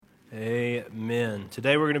Amen.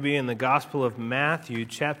 Today we're going to be in the Gospel of Matthew,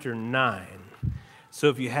 chapter 9. So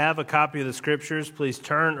if you have a copy of the Scriptures, please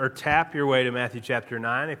turn or tap your way to Matthew chapter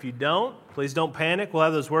 9. If you don't, please don't panic. We'll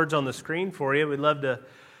have those words on the screen for you. We'd love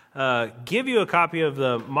to give you a copy of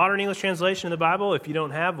the Modern English Translation of the Bible if you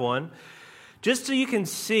don't have one, just so you can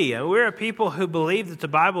see. We're a people who believe that the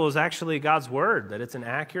Bible is actually God's Word, that it's an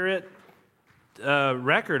accurate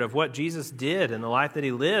record of what Jesus did and the life that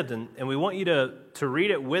he lived, and we want you to read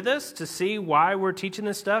it with us to see why we're teaching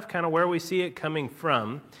this stuff, kind of where we see it coming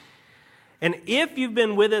from. And if you've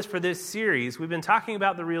been with us for this series, we've been talking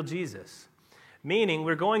about the real Jesus, meaning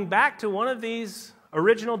we're going back to one of these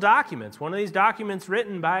original documents, one of these documents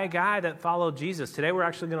written by a guy that followed Jesus. Today we're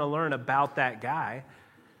actually going to learn about that guy.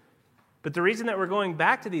 But the reason that we're going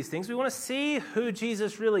back to these things, we want to see who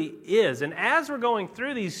Jesus really is. And as we're going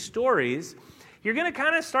through these stories, you're going to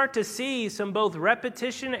kind of start to see some both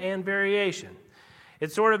repetition and variation.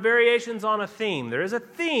 It's sort of variations on a theme. There is a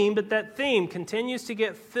theme, but that theme continues to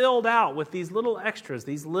get filled out with these little extras,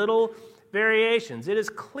 these little variations. It is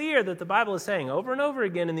clear that the Bible is saying over and over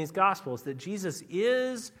again in these Gospels that Jesus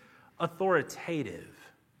is authoritative.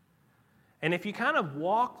 And if you kind of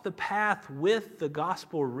walk the path with the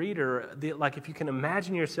Gospel reader, like if you can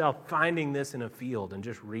imagine yourself finding this in a field and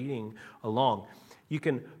just reading along, you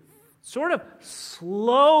can sort of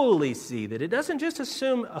slowly see that it doesn't just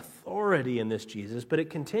assume authority in this Jesus, but it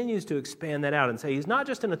continues to expand that out and say he's not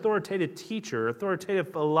just an authoritative teacher,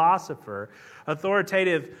 authoritative philosopher,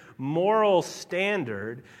 authoritative moral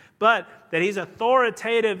standard, but that he's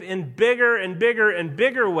authoritative in bigger and bigger and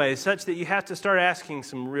bigger ways, such that you have to start asking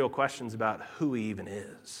some real questions about who he even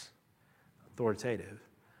is. Authoritative.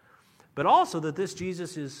 But also that this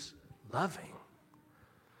Jesus is loving.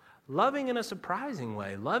 Loving in a surprising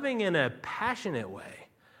way, loving in a passionate way,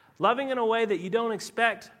 loving in a way that you don't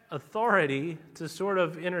expect authority to sort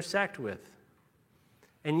of intersect with.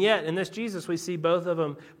 And yet, in this Jesus, we see both of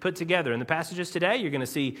them put together. In the passages today, you're going to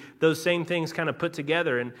see those same things kind of put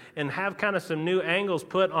together and have kind of some new angles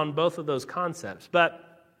put on both of those concepts.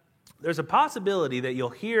 But there's a possibility that you'll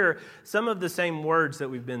hear some of the same words that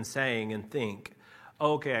we've been saying and think,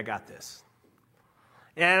 oh, okay, I got this.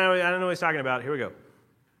 Yeah, I don't know what he's talking about. Here we go.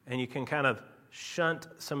 And you can kind of shunt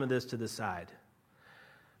some of this to the side.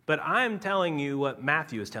 But I'm telling you what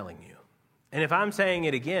Matthew is telling you. And if I'm saying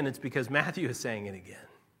it again, it's because Matthew is saying it again.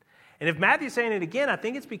 And if Matthew's saying it again, I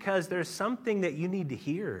think it's because there's something that you need to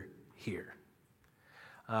hear here.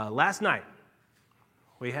 Last night,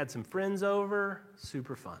 we had some friends over,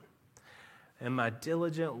 super fun. And my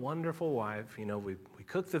diligent, wonderful wife, we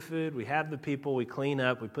cook the food, we have the people, we clean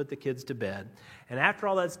up, we put the kids to bed. And after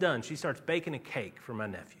all that's done, she starts baking a cake for my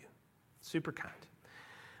nephew. Super kind.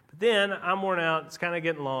 But then I'm worn out, it's kind of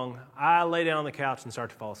getting long. I lay down on the couch and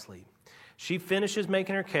start to fall asleep. She finishes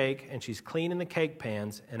making her cake, and she's cleaning the cake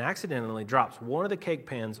pans, and accidentally drops one of the cake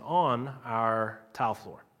pans on our tile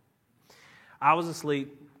floor. I was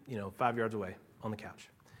asleep, 5 yards away on the couch.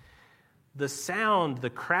 The sound, the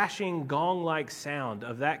crashing gong-like sound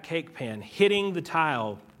of that cake pan hitting the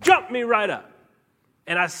tile jumped me right up.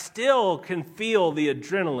 And I still can feel the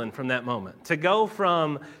adrenaline from that moment. To go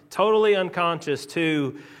from totally unconscious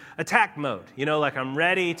to attack mode, like I'm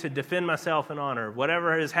ready to defend myself in honor.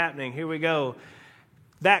 Whatever is happening, here we go.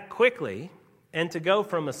 That quickly, and to go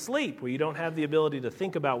from asleep, where you don't have the ability to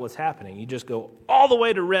think about what's happening, you just go all the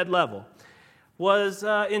way to red level, was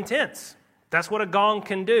intense. That's what a gong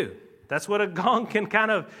can do. That's what a gong can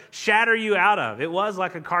kind of shatter you out of. It was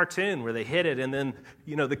like a cartoon where they hit it and then,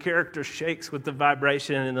 the character shakes with the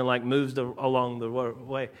vibration and then moves along the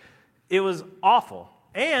way. It was awful.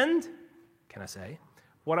 And, can I say,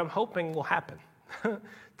 what I'm hoping will happen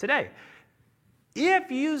today.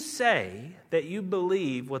 If you say that you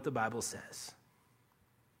believe what the Bible says,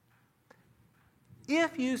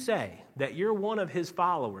 if you say that you're one of his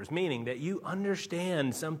followers, meaning that you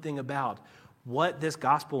understand something about what this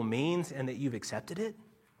gospel means and that you've accepted it,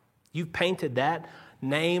 you've painted that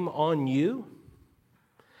name on you,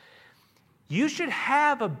 you should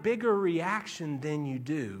have a bigger reaction than you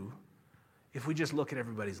do if we just look at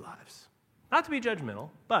everybody's lives. Not to be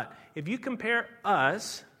judgmental, but if you compare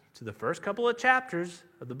us to the first couple of chapters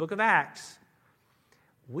of the book of Acts,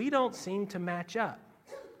 we don't seem to match up.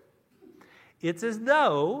 It's as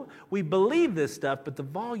though we believe this stuff, but the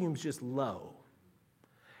volume's just low.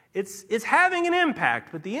 It's having an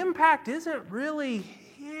impact, but the impact isn't really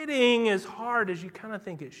hitting as hard as you kind of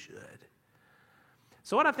think it should.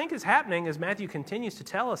 So what I think is happening as Matthew continues to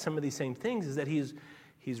tell us some of these same things is that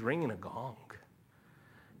he's ringing a gong.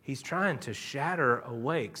 He's trying to shatter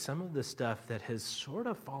awake some of the stuff that has sort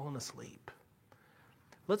of fallen asleep.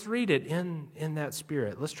 let's read it in that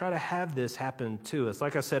spirit. Let's try to have this happen to us.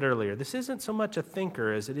 Like I said earlier, this isn't so much a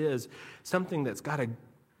thinker as it is something that's got to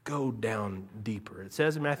go down deeper. It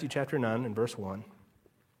says in Matthew chapter 9 and verse 1,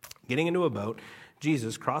 getting into a boat,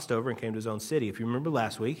 Jesus crossed over and came to his own city. If you remember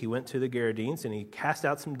last week, he went to the Gerasenes and he cast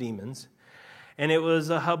out some demons. And it was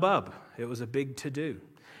a hubbub. It was a big to-do.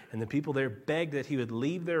 And the people there begged that he would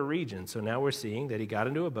leave their region. So now we're seeing that he got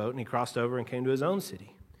into a boat and he crossed over and came to his own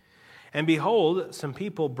city. And behold, some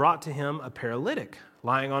people brought to him a paralytic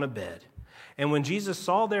lying on a bed. And when Jesus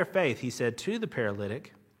saw their faith, he said to the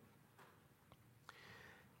paralytic,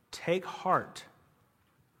 "Take heart,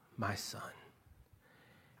 my son.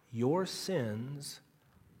 Your sins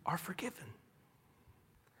are forgiven."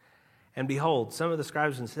 And behold, some of the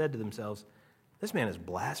scribes said to themselves, "This man is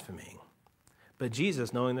blaspheming." But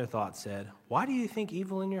Jesus, knowing their thoughts, said, "Why do you think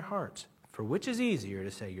evil in your hearts? For which is easier,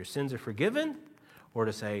 to say, 'Your sins are forgiven,' or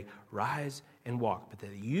to say, 'Rise and walk'? But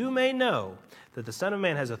that you may know that the Son of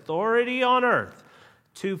Man has authority on earth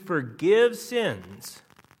to forgive sins,"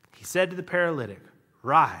 he said to the paralytic,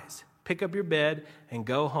 "Rise, pick up your bed, and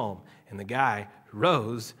go home." And the guy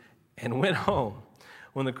rose and went home.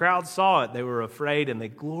 When the crowd saw it, they were afraid, and they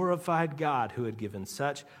glorified God who had given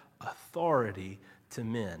such authority to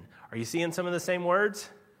men. Are you seeing some of the same words?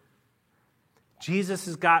 Jesus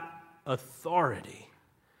has got authority.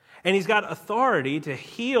 And he's got authority to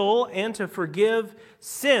heal and to forgive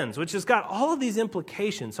sins, which has got all of these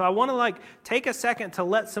implications. So I want to take a second to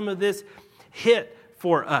let some of this hit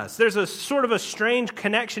for us. There's a sort of a strange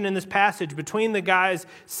connection in this passage between the guy's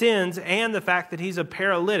sins and the fact that he's a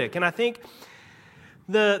paralytic. And I think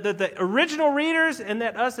the original readers and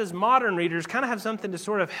that us as modern readers kind of have something to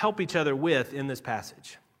sort of help each other with in this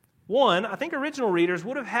passage. One, I think original readers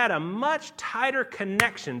would have had a much tighter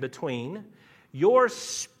connection between your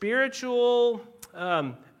spiritual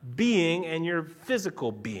being and your physical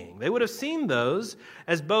being. They would have seen those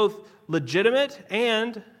as both legitimate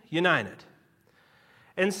and united.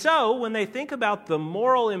 And so, when they think about the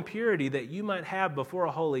moral impurity that you might have before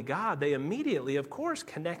a holy God, they immediately, of course,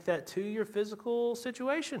 connect that to your physical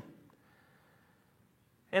situation.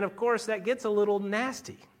 And of course, that gets a little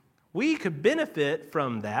nasty. We could benefit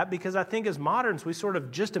from that because I think as moderns, we sort of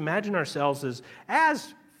just imagine ourselves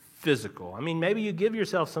as physical. I mean, maybe you give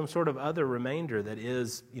yourself some sort of other remainder that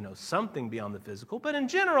is, something beyond the physical. But in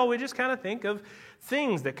general, we just kind of think of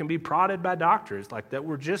things that can be prodded by doctors, like that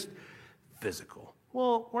we're just physical.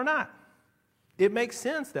 Well, we're not. It makes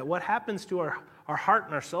sense that what happens to our heart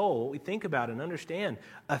and our soul, what we think about and understand,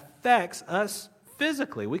 affects us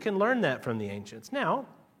physically. We can learn that from the ancients. Now,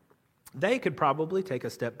 they could probably take a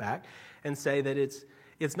step back and say that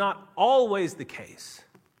it's not always the case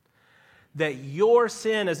that your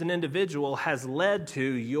sin as an individual has led to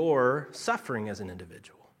your suffering as an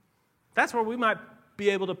individual. That's where we might be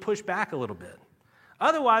able to push back a little bit.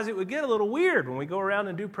 Otherwise, it would get a little weird when we go around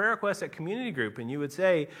and do prayer requests at community group, and you would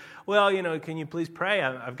say, "Well, can you please pray?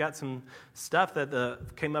 I've got some stuff that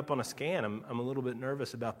came up on a scan. I'm a little bit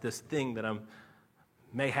nervous about this thing that I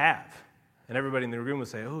may have." And everybody in the room would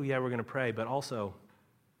say, "Oh, yeah, we're going to pray, but also,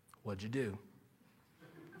 what'd you do?"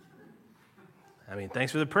 I mean,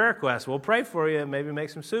 thanks for the prayer request. We'll pray for you, maybe make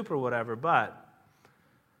some soup or whatever, but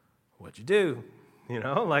what'd you do?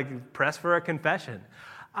 Press for a confession.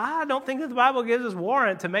 I don't think that the Bible gives us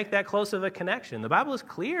warrant to make that close of a connection. The Bible is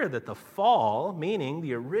clear that the fall, meaning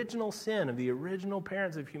the original sin of the original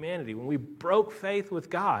parents of humanity, when we broke faith with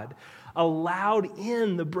God, allowed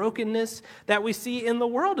in the brokenness that we see in the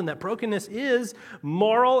world. And that brokenness is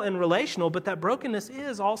moral and relational, but that brokenness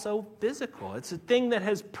is also physical. It's a thing that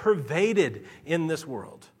has pervaded in this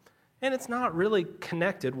world. And it's not really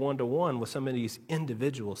connected one-to-one with somebody's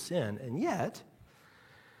individual sin. And yet,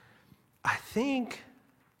 I think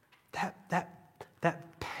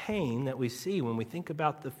that pain that we see when we think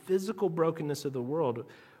about the physical brokenness of the world,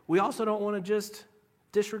 we also don't want to just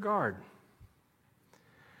disregard.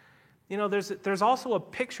 There's also a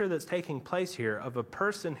picture that's taking place here of a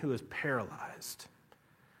person who is paralyzed,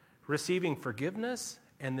 receiving forgiveness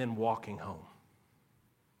and then walking home.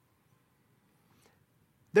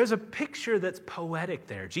 There's a picture that's poetic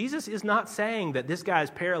there. Jesus is not saying that this guy is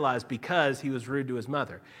paralyzed because he was rude to his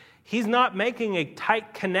mother. He's not making a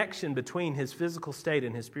tight connection between his physical state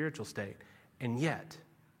and his spiritual state. And yet,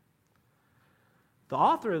 the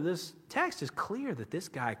author of this text is clear that this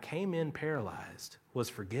guy came in paralyzed, was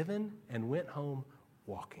forgiven, and went home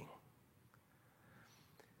walking.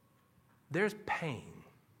 There's pain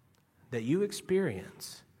that you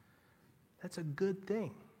experience. That's a good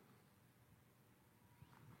thing.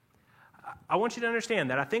 I want you to understand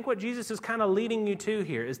that I think what Jesus is kind of leading you to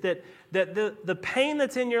here is that the pain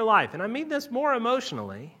that's in your life, and I mean this more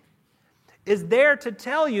emotionally, is there to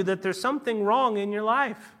tell you that there's something wrong in your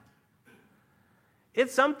life.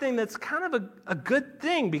 It's something that's kind of a good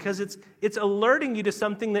thing because it's alerting you to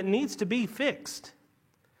something that needs to be fixed.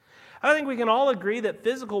 I think we can all agree that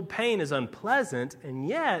physical pain is unpleasant, and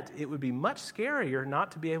yet it would be much scarier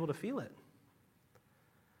not to be able to feel it.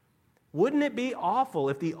 Wouldn't it be awful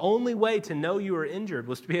if the only way to know you were injured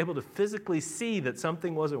was to be able to physically see that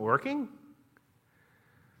something wasn't working?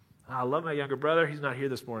 I love my younger brother. He's not here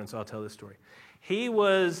this morning, so I'll tell this story. He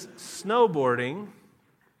was snowboarding,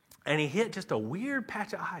 and he hit just a weird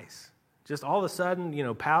patch of ice. Just all of a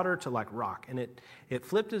sudden, powder to like rock. And it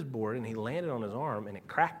flipped his board, and he landed on his arm, and it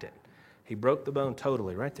cracked it. He broke the bone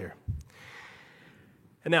totally right there.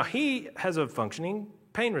 And now he has a functioning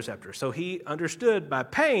pain receptor, so he understood by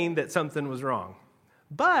pain that something was wrong.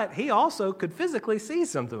 But he also could physically see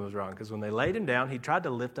something was wrong, because when they laid him down, he tried to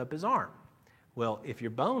lift up his arm. Well, if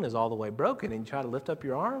your bone is all the way broken and you try to lift up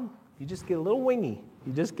your arm, you just get a little wingy.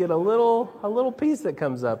 You just get a little piece that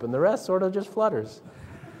comes up, and the rest sort of just flutters.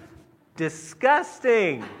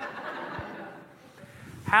 Disgusting.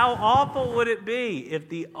 How awful would it be if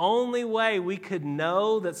the only way we could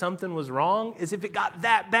know that something was wrong is if it got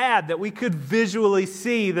that bad that we could visually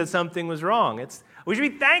see that something was wrong? We should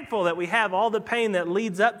be thankful that we have all the pain that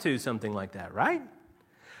leads up to something like that, right?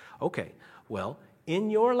 Okay, well, in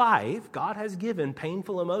your life, God has given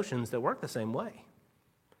painful emotions that work the same way.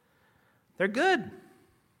 They're good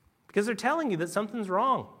because they're telling you that something's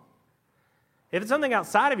wrong. If it's something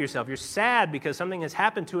outside of yourself, you're sad because something has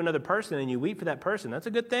happened to another person and you weep for that person, that's a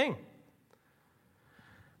good thing.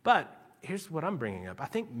 But here's what I'm bringing up. I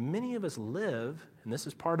think many of us live, and this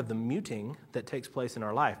is part of the muting that takes place in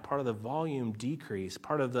our life, part of the volume decrease,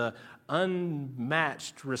 part of the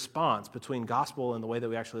unmatched response between gospel and the way that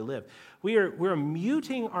we actually live. We're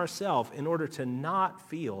muting ourselves in order to not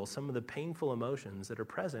feel some of the painful emotions that are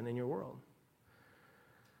present in your world.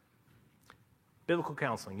 Biblical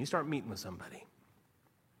counseling, you start meeting with somebody.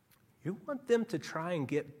 You want them to try and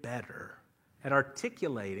get better at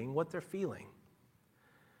articulating what they're feeling.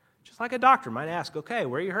 Just like a doctor might ask, okay,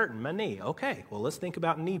 where are you hurting? My knee. Okay, well, let's think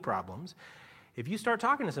about knee problems. If you start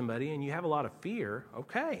talking to somebody and you have a lot of fear,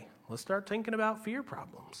 okay, let's start thinking about fear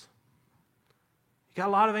problems. You got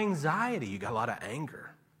a lot of anxiety. You got a lot of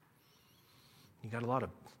anger. You got a lot of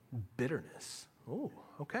bitterness. Oh,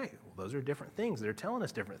 okay, well, those are different things. They're telling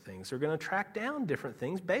us different things. They're going to track down different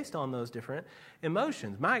things based on those different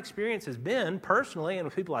emotions. My experience has been, personally, and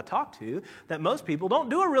with people I talk to, that most people don't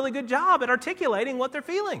do a really good job at articulating what they're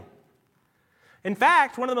feeling. In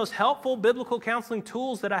fact, one of the most helpful biblical counseling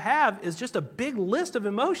tools that I have is just a big list of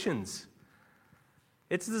emotions.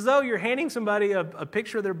 It's as though you're handing somebody a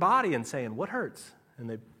picture of their body and saying, what hurts? And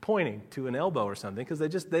they're pointing to an elbow or something because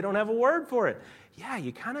they don't have a word for it. Yeah,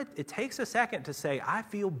 it takes a second to say, I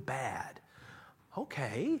feel bad.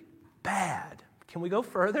 Okay, bad. Can we go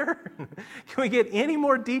further? Can we get any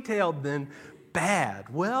more detailed than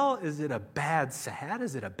bad? Well, is it a bad sad?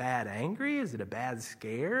 Is it a bad angry? Is it a bad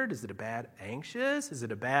scared? Is it a bad anxious? Is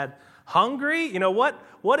it a bad hungry?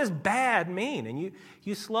 What does bad mean? And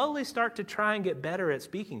you slowly start to try and get better at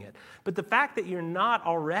speaking it. But the fact that you're not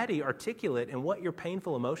already articulate in what your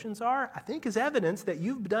painful emotions are, I think is evidence that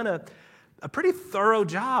you've done a pretty thorough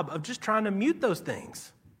job of just trying to mute those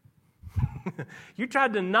things. You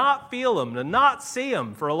tried to not feel them, to not see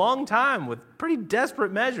them for a long time with pretty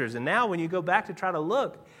desperate measures. And now when you go back to try to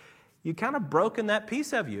look, you kind of broken that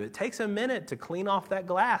piece of you. It takes a minute to clean off that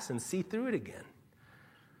glass and see through it again.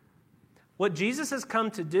 What Jesus has come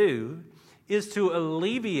to do is to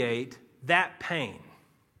alleviate that pain.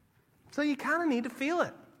 So you kind of need to feel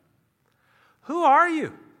it. Who are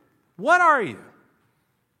you? What are you?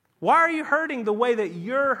 Why are you hurting the way that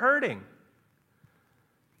you're hurting?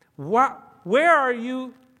 Where are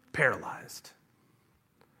you paralyzed?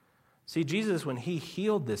 See, Jesus, when he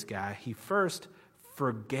healed this guy, he first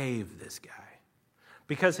forgave this guy.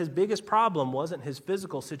 Because his biggest problem wasn't his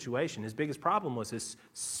physical situation. His biggest problem was his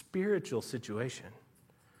spiritual situation.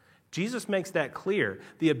 Jesus makes that clear.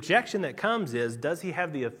 The objection that comes is, does he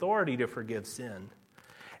have the authority to forgive sin?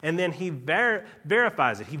 And then he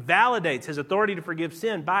verifies it. He validates his authority to forgive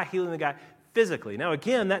sin by healing the guy physically. Now,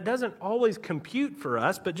 again, that doesn't always compute for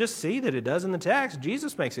us, but just see that it does in the text.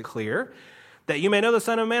 Jesus makes it clear that you may know the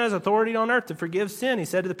Son of Man has authority on earth to forgive sin. He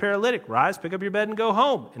said to the paralytic, rise, pick up your bed, and go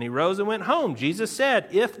home. And he rose and went home. Jesus said,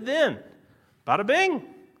 if then, bada bing.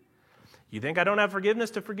 You think I don't have forgiveness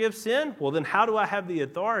to forgive sin? Well, then how do I have the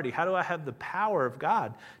authority? How do I have the power of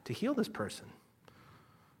God to heal this person?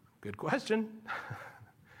 Good question.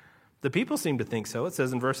 The people seemed to think so. It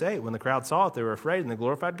says in verse 8, when the crowd saw it, they were afraid, and they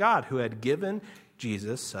glorified God, who had given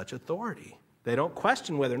Jesus such authority. They don't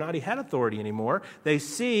question whether or not he had authority anymore. They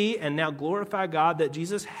see and now glorify God that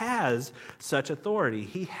Jesus has such authority.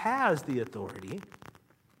 He has the authority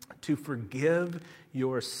to forgive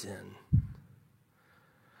your sin.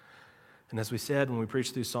 And as we said when we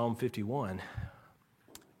preached through Psalm 51,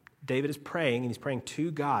 David is praying, and he's praying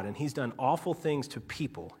to God, and he's done awful things to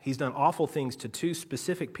people. He's done awful things to two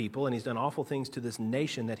specific people, and he's done awful things to this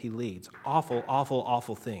nation that he leads. Awful, awful,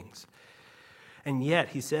 awful things. And yet,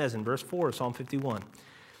 he says in verse 4 of Psalm 51,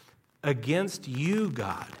 against you,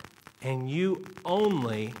 God, and you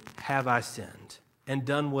only have I sinned, and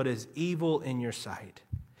done what is evil in your sight,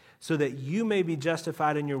 so that you may be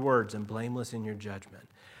justified in your words and blameless in your judgment.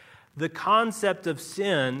 The concept of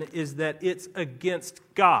sin is that it's against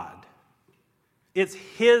God. It's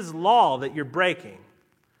his law that you're breaking.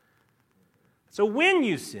 So when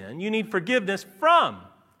you sin, you need forgiveness from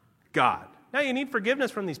God. Now, you need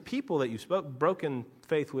forgiveness from these people that you've broken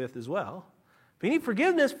faith with as well. But you need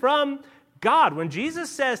forgiveness from God. When Jesus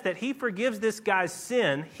says that he forgives this guy's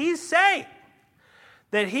sin, he's saying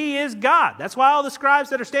that he is God. That's why all the scribes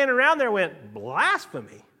that are standing around there went,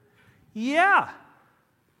 blasphemy. Yeah.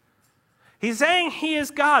 He's saying he is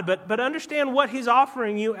God, but understand what he's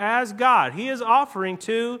offering you as God. He is offering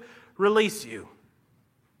to release you.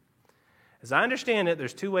 As I understand it,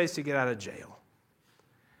 there's two ways to get out of jail.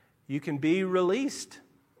 You can be released.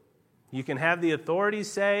 You can have the authorities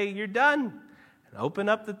say, you're done, and open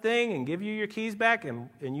up the thing and give you your keys back, and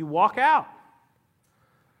you walk out.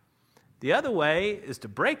 The other way is to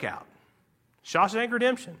break out. Shawshank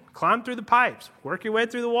Redemption. Climb through the pipes. Work your way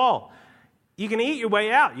through the wall. You can eat your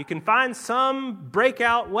way out. You can find some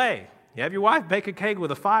breakout way. You have your wife bake a cake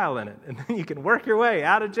with a file in it, and then you can work your way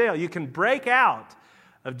out of jail. You can break out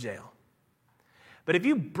of jail. But if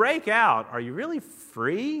you break out, are you really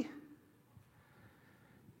free?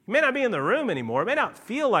 You may not be in the room anymore. It may not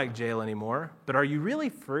feel like jail anymore, but are you really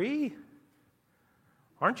free?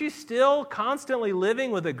 Aren't you still constantly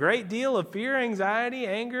living with a great deal of fear, anxiety,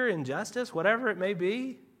 anger, injustice, whatever it may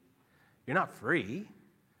be? You're not free.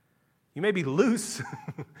 You may be loose,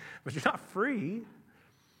 but you're not free. Do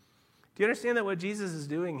you understand that what Jesus is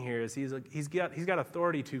doing here is he's got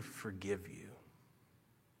authority to forgive you?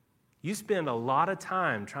 You spend a lot of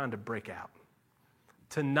time trying to break out,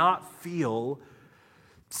 to not feel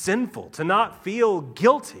sinful, to not feel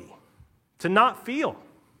guilty, to not feel.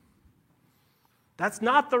 That's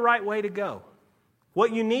not the right way to go.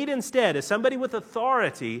 What you need instead is somebody with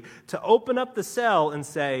authority to open up the cell and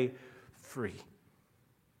say, free.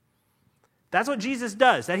 That's what Jesus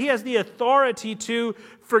does, that he has the authority to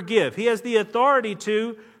forgive. He has the authority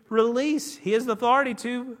to release. He has the authority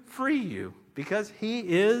to free you because he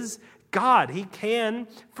is God. He can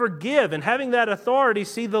forgive. And having that authority,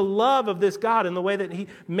 see the love of this God in the way that he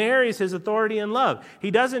marries his authority and love.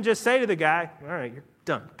 He doesn't just say to the guy, all right, you're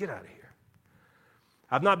done. Get out of here.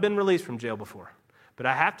 I've not been released from jail before. But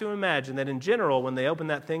I have to imagine that in general, when they open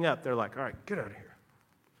that thing up, they're like, all right, get out of here.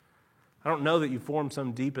 I don't know that you form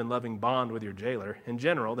some deep and loving bond with your jailer. In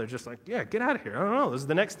general, they're just like, yeah, get out of here. I don't know. This is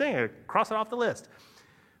the next thing. I cross it off the list.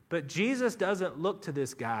 But Jesus doesn't look to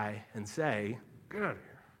this guy and say, get out of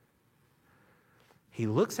here. He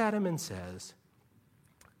looks at him and says,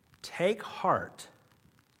 take heart.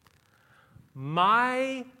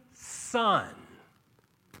 My son,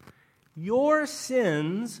 your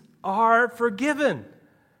sins are forgiven.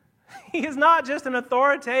 He is not just an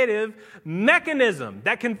authoritative mechanism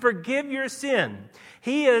that can forgive your sin.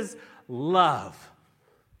 He is love.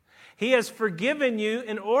 He has forgiven you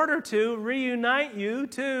in order to reunite you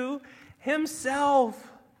to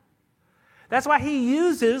himself. That's why he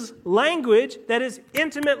uses language that is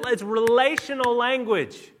intimate, it's relational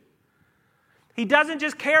language. He doesn't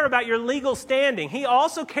just care about your legal standing. He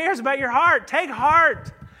also cares about your heart. Take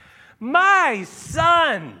heart. My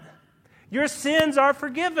son, your sins are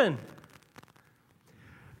forgiven.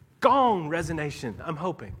 Gong resonation, I'm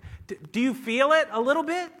hoping. Do you feel it a little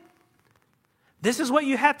bit? This is what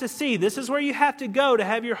you have to see. This is where you have to go to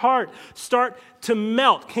have your heart start to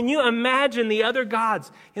melt. Can you imagine the other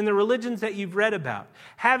gods in the religions that you've read about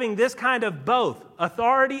having this kind of both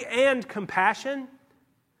authority and compassion?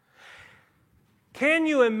 Can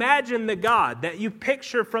you imagine the God that you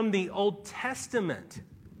picture from the Old Testament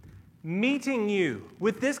meeting you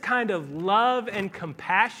with this kind of love and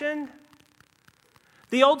compassion?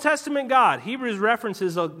 The Old Testament God, Hebrews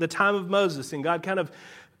references the time of Moses and God kind of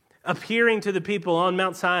appearing to the people on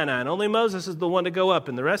Mount Sinai. And only Moses is the one to go up,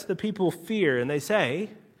 and the rest of the people fear. And they say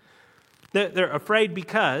that they're afraid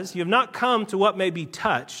because you have not come to what may be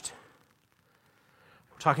touched,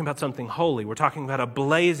 We're talking about something holy. We're talking about a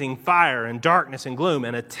blazing fire and darkness and gloom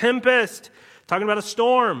and a tempest. Talking about a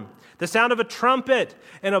storm, the sound of a trumpet,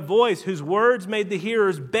 and a voice whose words made the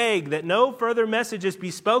hearers beg that no further messages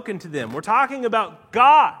be spoken to them. We're talking about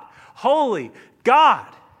God, holy God.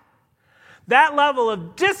 That level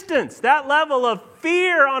of distance, that level of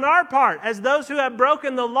fear on our part as those who have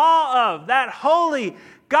broken the law of that holy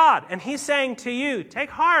God. And he's saying to you,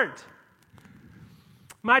 take heart.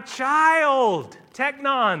 My child,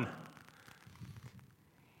 teknon, your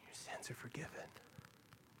sins are forgiven.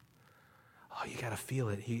 Oh, you got to feel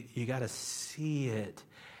it. You got to see it.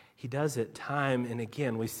 He does it time and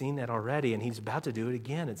again. We've seen that already, and he's about to do it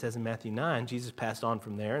again. It says in Matthew 9, Jesus passed on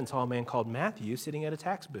from there and saw a man called Matthew sitting at a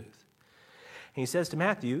tax booth. And he says to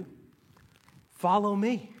Matthew, follow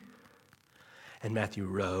me. And Matthew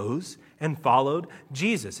rose and followed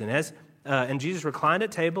Jesus. And Jesus reclined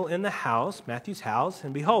at table in the house, Matthew's house,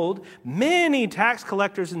 and behold, many tax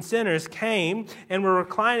collectors and sinners came and were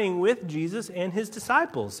reclining with Jesus and his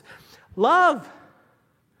disciples. Love,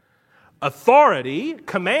 authority,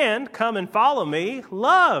 command, come and follow me,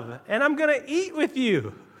 love, and I'm going to eat with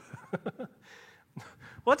you.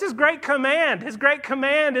 What's his great command? His great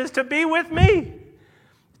command is to be with me,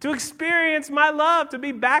 to experience my love, to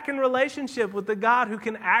be back in relationship with the God who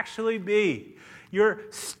can actually be your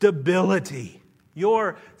stability,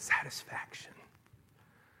 your satisfaction.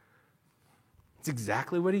 It's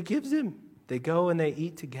exactly what he gives him. They go and they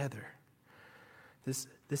eat together.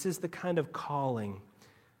 This is the kind of calling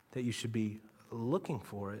that you should be looking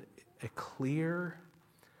for, a clear,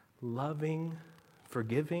 loving,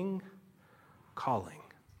 forgiving calling.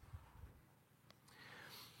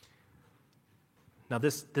 Now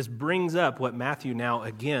this brings up what Matthew now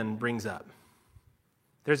again brings up.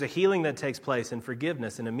 There's a healing that takes place in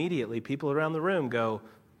forgiveness, and immediately people around the room go,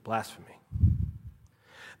 blasphemy.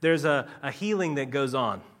 There's a healing that goes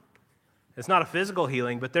on. It's not a physical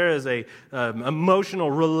healing, but there is a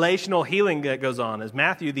emotional, relational healing that goes on. As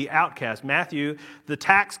Matthew, the outcast, Matthew, the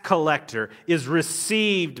tax collector, is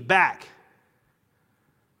received back.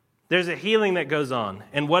 There's a healing that goes on.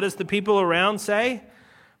 And what does the people around say?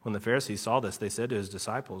 When the Pharisees saw this, they said to his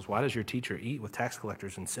disciples, why does your teacher eat with tax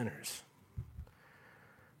collectors and sinners?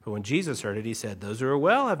 But when Jesus heard it, he said, those who are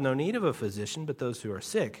well have no need of a physician, but those who are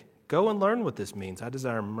sick. Go and learn what this means. I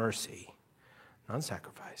desire mercy, not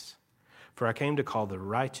sacrifice. For I came to call the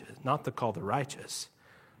righteous, not to call the righteous,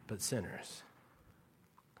 but sinners.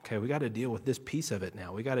 Okay, we got to deal with this piece of it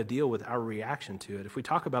now. We got to deal with our reaction to it. If we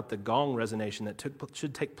talk about the gong resonation that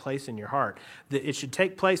should take place in your heart, that it should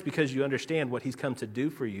take place because you understand what he's come to do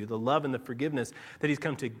for you, the love and the forgiveness that he's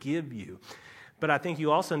come to give you. But I think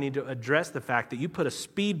you also need to address the fact that you put a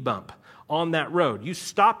speed bump on that road. You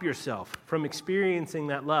stop yourself from experiencing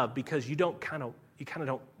that love because you kind of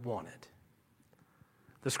don't want it.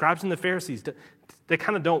 The scribes and the Pharisees, they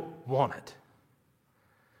kind of don't want it.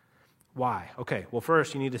 Why? Okay, well,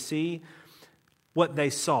 first you need to see what they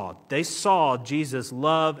saw. They saw Jesus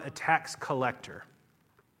love a tax collector.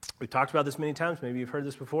 We've talked about this many times. Maybe you've heard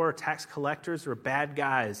this before. Tax collectors are bad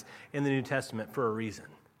guys in the New Testament for a reason.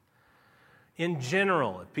 In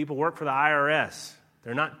general, if people work for the IRS,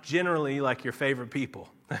 they're not generally like your favorite people.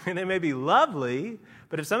 I mean, they may be lovely,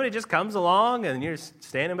 but if somebody just comes along and you're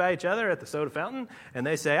standing by each other at the soda fountain and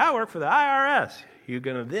they say, I work for the IRS, you're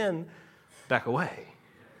going to then back away.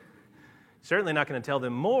 Certainly not going to tell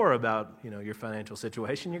them more about, your financial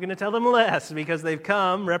situation. You're going to tell them less because they've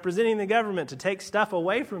come representing the government to take stuff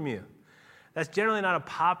away from you. That's generally not a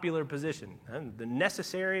popular position. The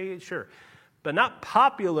necessary, sure, but not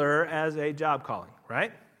popular as a job calling,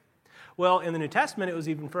 right? Well, in the New Testament, it was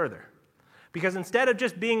even further. Because instead of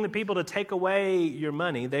just being the people to take away your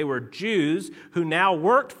money, they were Jews who now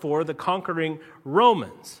worked for the conquering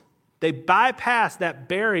Romans. They bypassed that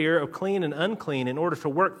barrier of clean and unclean in order to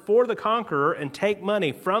work for the conqueror and take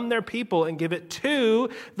money from their people and give it to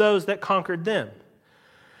those that conquered them.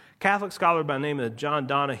 Catholic scholar by the name of John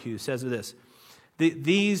Donahue says this: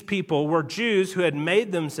 these people were Jews who had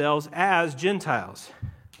made themselves as Gentiles,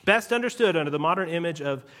 best understood under the modern image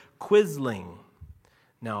of Quisling.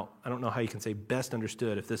 Now, I don't know how you can say best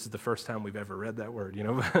understood if this is the first time we've ever read that word.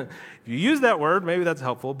 If you use that word, maybe that's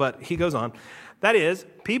helpful, but he goes on. That is,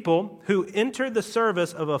 people who entered the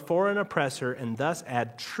service of a foreign oppressor and thus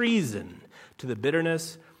add treason to the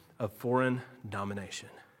bitterness of foreign domination.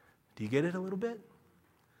 Do you get it a little bit?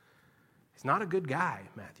 He's not a good guy,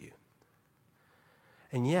 Matthew.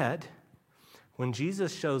 And yet, when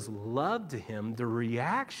Jesus shows love to him, the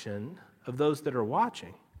reaction of those that are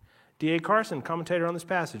watching, D.A. Carson, commentator on this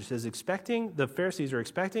passage, says the Pharisees are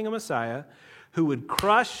expecting a Messiah who would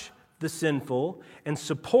crush the sinful and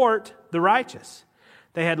support the righteous.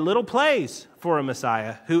 They had little place for a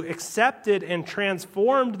Messiah who accepted and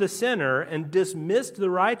transformed the sinner and dismissed the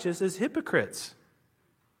righteous as hypocrites.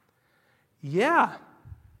 Yeah.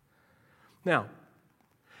 Now,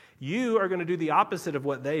 you are going to do the opposite of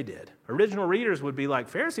what they did. Original readers would be like,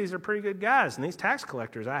 Pharisees are pretty good guys, and these tax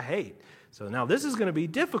collectors I hate. So now this is going to be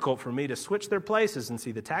difficult for me to switch their places and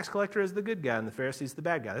see the tax collector as the good guy and the Pharisee is the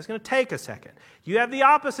bad guy. That's going to take a second. You have the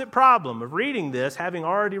opposite problem of reading this, having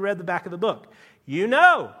already read the back of the book. You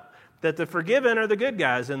know that the forgiven are the good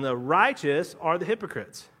guys and the righteous are the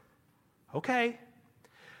hypocrites. Okay.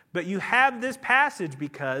 But you have this passage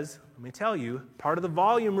because, let me tell you, part of the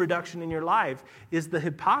volume reduction in your life is the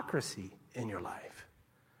hypocrisy in your life.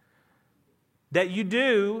 That you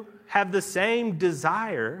do have the same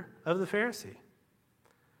desire of the Pharisee.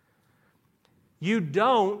 You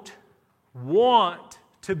don't want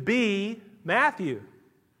to be Matthew.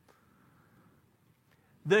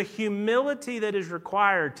 The humility that is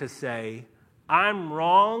required to say, I'm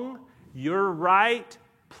wrong, you're right,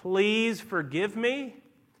 please forgive me,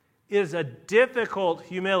 is a difficult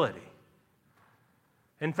humility.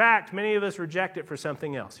 In fact, many of us reject it for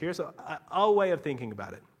something else. Here's a way of thinking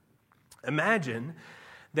about it. Imagine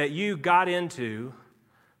that you got into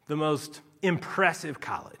the most impressive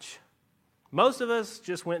college. Most of us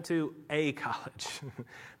just went to a college.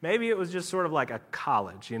 Maybe it was just sort of like a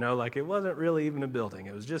college, like it wasn't really even a building.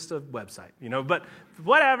 It was just a website, but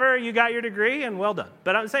whatever, you got your degree and well done.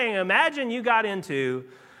 But I'm saying, imagine you got into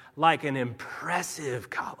like an impressive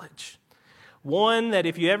college. One that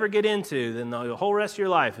if you ever get into, then the whole rest of your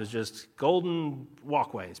life is just golden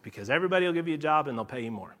walkways because everybody will give you a job and they'll pay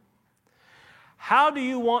you more. How do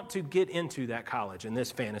you want to get into that college in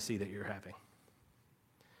this fantasy that you're having?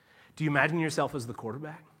 Do you imagine yourself as the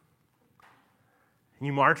quarterback? And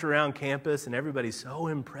you march around campus and everybody's so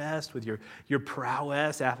impressed with your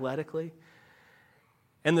prowess athletically.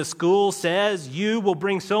 And the school says, you will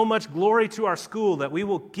bring so much glory to our school that we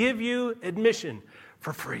will give you admission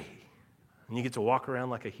for free. And you get to walk around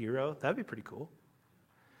like a hero. That'd be pretty cool.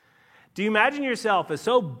 Do you imagine yourself as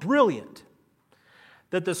so brilliant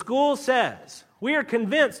that the school says, we are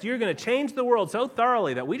convinced you're going to change the world so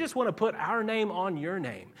thoroughly that we just want to put our name on your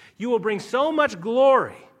name. You will bring so much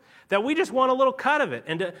glory that we just want a little cut of it.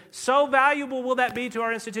 And so valuable will that be to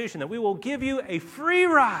our institution that we will give you a free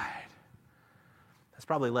ride. That's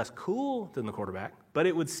probably less cool than the quarterback, but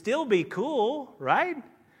it would still be cool, right?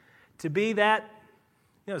 To be that,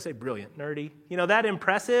 say brilliant, nerdy, that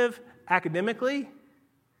impressive academically.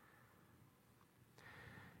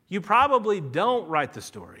 You probably don't write the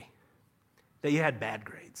story that you had bad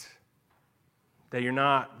grades, that you're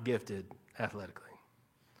not gifted athletically.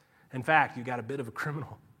 In fact, you got a bit of a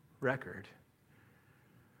criminal record.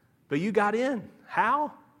 But you got in.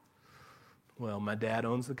 How? Well, my dad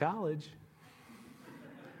owns the college.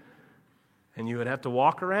 And you would have to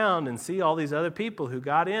walk around and see all these other people who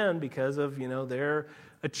got in because of, their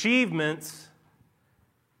achievements.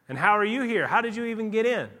 And how are you here? How did you even get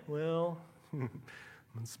in? Well,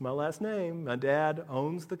 it's my last name. My dad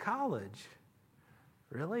owns the college.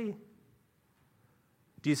 Really?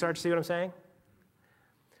 Do you start to see what I'm saying?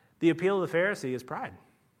 The appeal of the Pharisee is pride.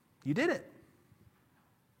 You did it.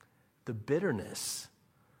 The bitterness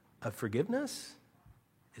of forgiveness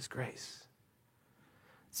is grace.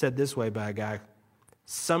 Said this way by a guy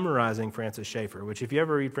summarizing Francis Schaeffer, which if you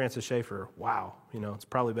ever read Francis Schaeffer, wow, it's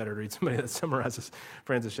probably better to read somebody that summarizes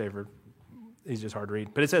Francis Schaeffer. He's just hard to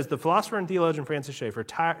read. But it says, the philosopher and theologian Francis Schaeffer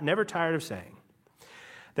never tired of saying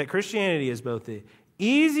that Christianity is both the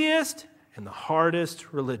easiest and the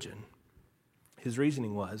hardest religion. His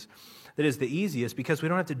reasoning was that it's the easiest because we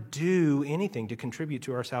don't have to do anything to contribute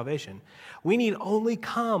to our salvation. We need only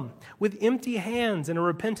come with empty hands and a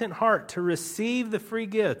repentant heart to receive the free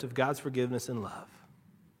gift of God's forgiveness and love.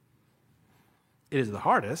 It is the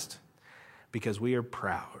hardest because we are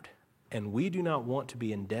proud and we do not want to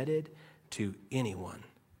be indebted to anyone,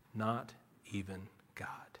 not even God.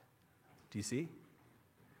 Do you see? Do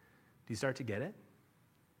you start to get it?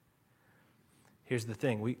 Here's the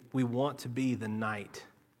thing. We want to be the knight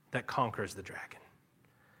that conquers the dragon.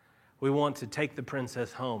 We want to take the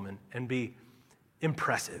princess home and be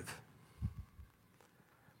impressive.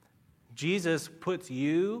 Jesus puts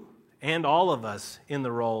you and all of us in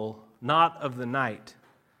the role, not of the knight,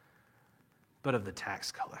 but of the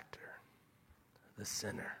tax collector, the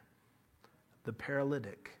sinner, the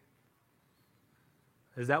paralytic.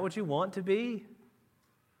 Is that what you want to be?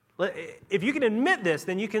 If you can admit this,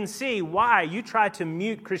 then you can see why you try to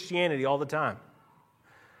mute Christianity all the time.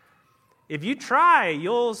 If you try,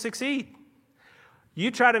 you'll succeed. You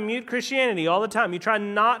try to mute Christianity all the time. You try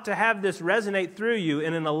not to have this resonate through you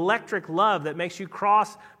in an electric love that makes you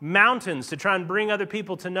cross mountains to try and bring other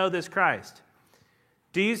people to know this Christ.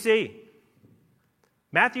 Do you see?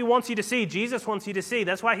 Matthew wants you to see. Jesus wants you to see.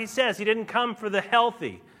 That's why he says he didn't come for the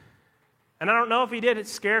healthy. And I don't know if he did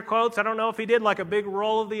scare quotes. I don't know if he did like a big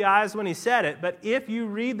roll of the eyes when he said it. But if you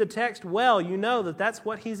read the text well, you know that that's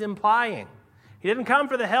what he's implying. He didn't come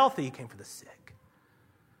for the healthy. He came for the sick.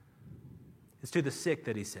 It's to the sick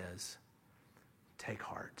that he says, take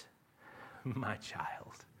heart, my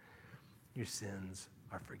child. Your sins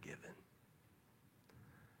are forgiven.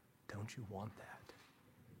 Don't you want that?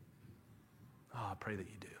 Oh, I pray that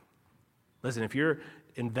you do. Listen, if you're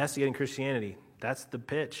investigating Christianity, that's the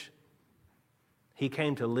pitch. He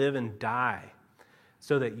came to live and die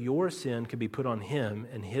so that your sin could be put on him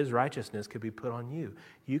and his righteousness could be put on you.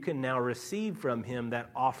 You can now receive from him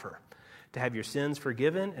that offer to have your sins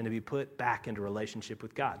forgiven and to be put back into relationship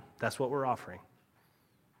with God. That's what we're offering.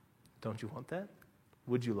 Don't you want that?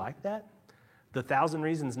 Would you like that? The 1,000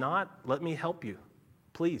 reasons not, let me help you,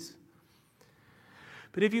 please.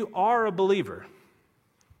 But if you are a believer,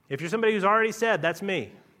 if you're somebody who's already said, that's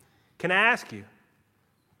me, can I ask you,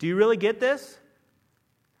 do you really get this?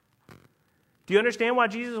 Do you understand why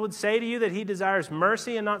Jesus would say to you that he desires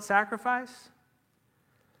mercy and not sacrifice?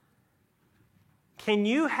 Can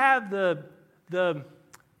you have the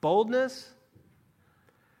boldness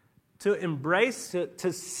to embrace,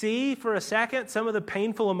 to see for a second some of the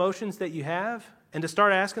painful emotions that you have and to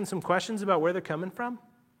start asking some questions about where they're coming from?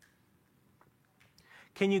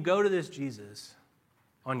 Can you go to this Jesus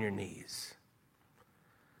on your knees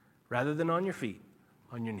rather than on your feet,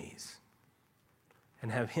 on your knees,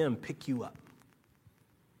 and have him pick you up?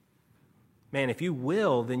 Man, if you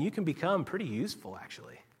will, then you can become pretty useful,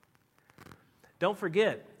 actually. Don't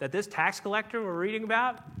forget that this tax collector we're reading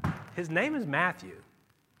about, his name is Matthew,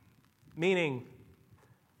 meaning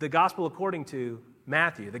the gospel according to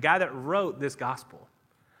Matthew, the guy that wrote this gospel.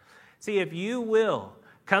 See, if you will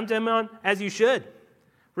come to him as you should,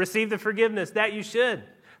 receive the forgiveness that you should,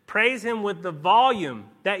 praise him with the volume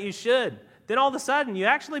that you should, then all of a sudden you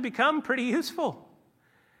actually become pretty useful.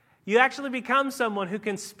 You actually become someone who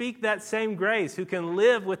can speak that same grace, who can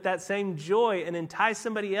live with that same joy and entice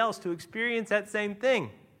somebody else to experience that same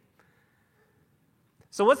thing.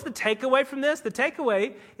 So what's the takeaway from this? The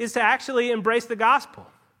takeaway is to actually embrace the gospel.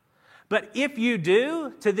 But if you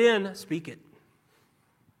do, to then speak it.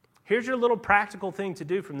 Here's your little practical thing to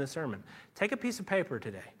do from this sermon. Take a piece of paper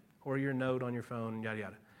today, or your note on your phone, yada,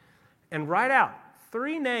 yada, and write out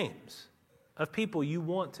 3 names of people you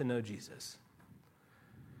want to know Jesus.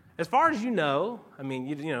 As far as you know, I mean,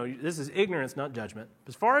 you know, this is ignorance, not judgment.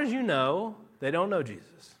 As far as you know, they don't know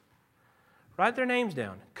Jesus. Write their names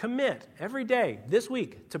down. Commit every day this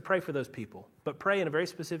week to pray for those people, but pray in a very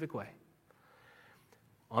specific way.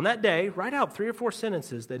 On that day, write out 3 or 4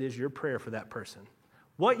 sentences that is your prayer for that person.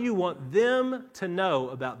 What you want them to know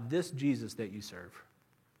about this Jesus that you serve.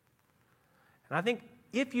 And I think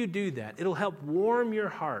if you do that, it'll help warm your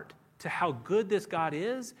heart to how good this God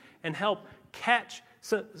is and help catch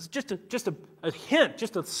just a hint,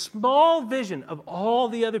 just a small vision of all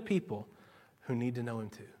the other people who need to know him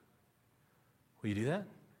too. Will you do that?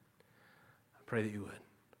 I pray that you would.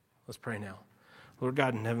 Let's pray now. Lord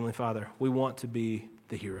God and Heavenly Father, we want to be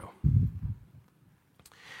the hero.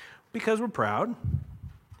 Because we're proud,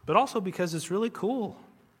 but also because it's really cool.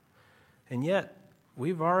 And yet,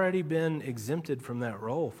 we've already been exempted from that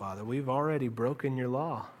role, Father. We've already broken your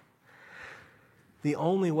law. The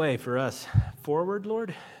only way for us forward,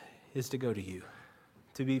 Lord, is to go to you,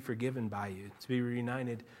 to be forgiven by you, to be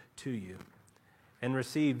reunited to you, and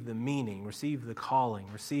receive the meaning, receive the calling,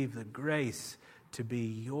 receive the grace to be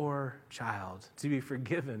your child, to be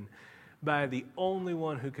forgiven by the only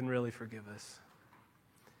one who can really forgive us.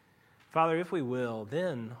 Father, if we will,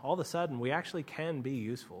 then all of a sudden we actually can be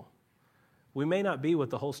useful. We may not be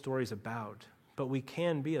what the whole story is about, but we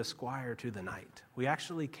can be a squire to the knight. We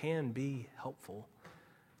actually can be helpful,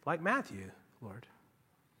 like Matthew, Lord.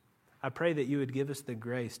 I pray that you would give us the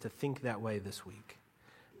grace to think that way this week,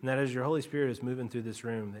 and that as your Holy Spirit is moving through this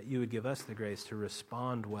room, that you would give us the grace to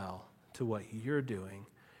respond well to what you're doing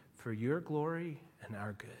for your glory and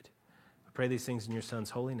our good. I pray these things in your Son's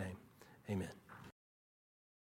holy name. Amen.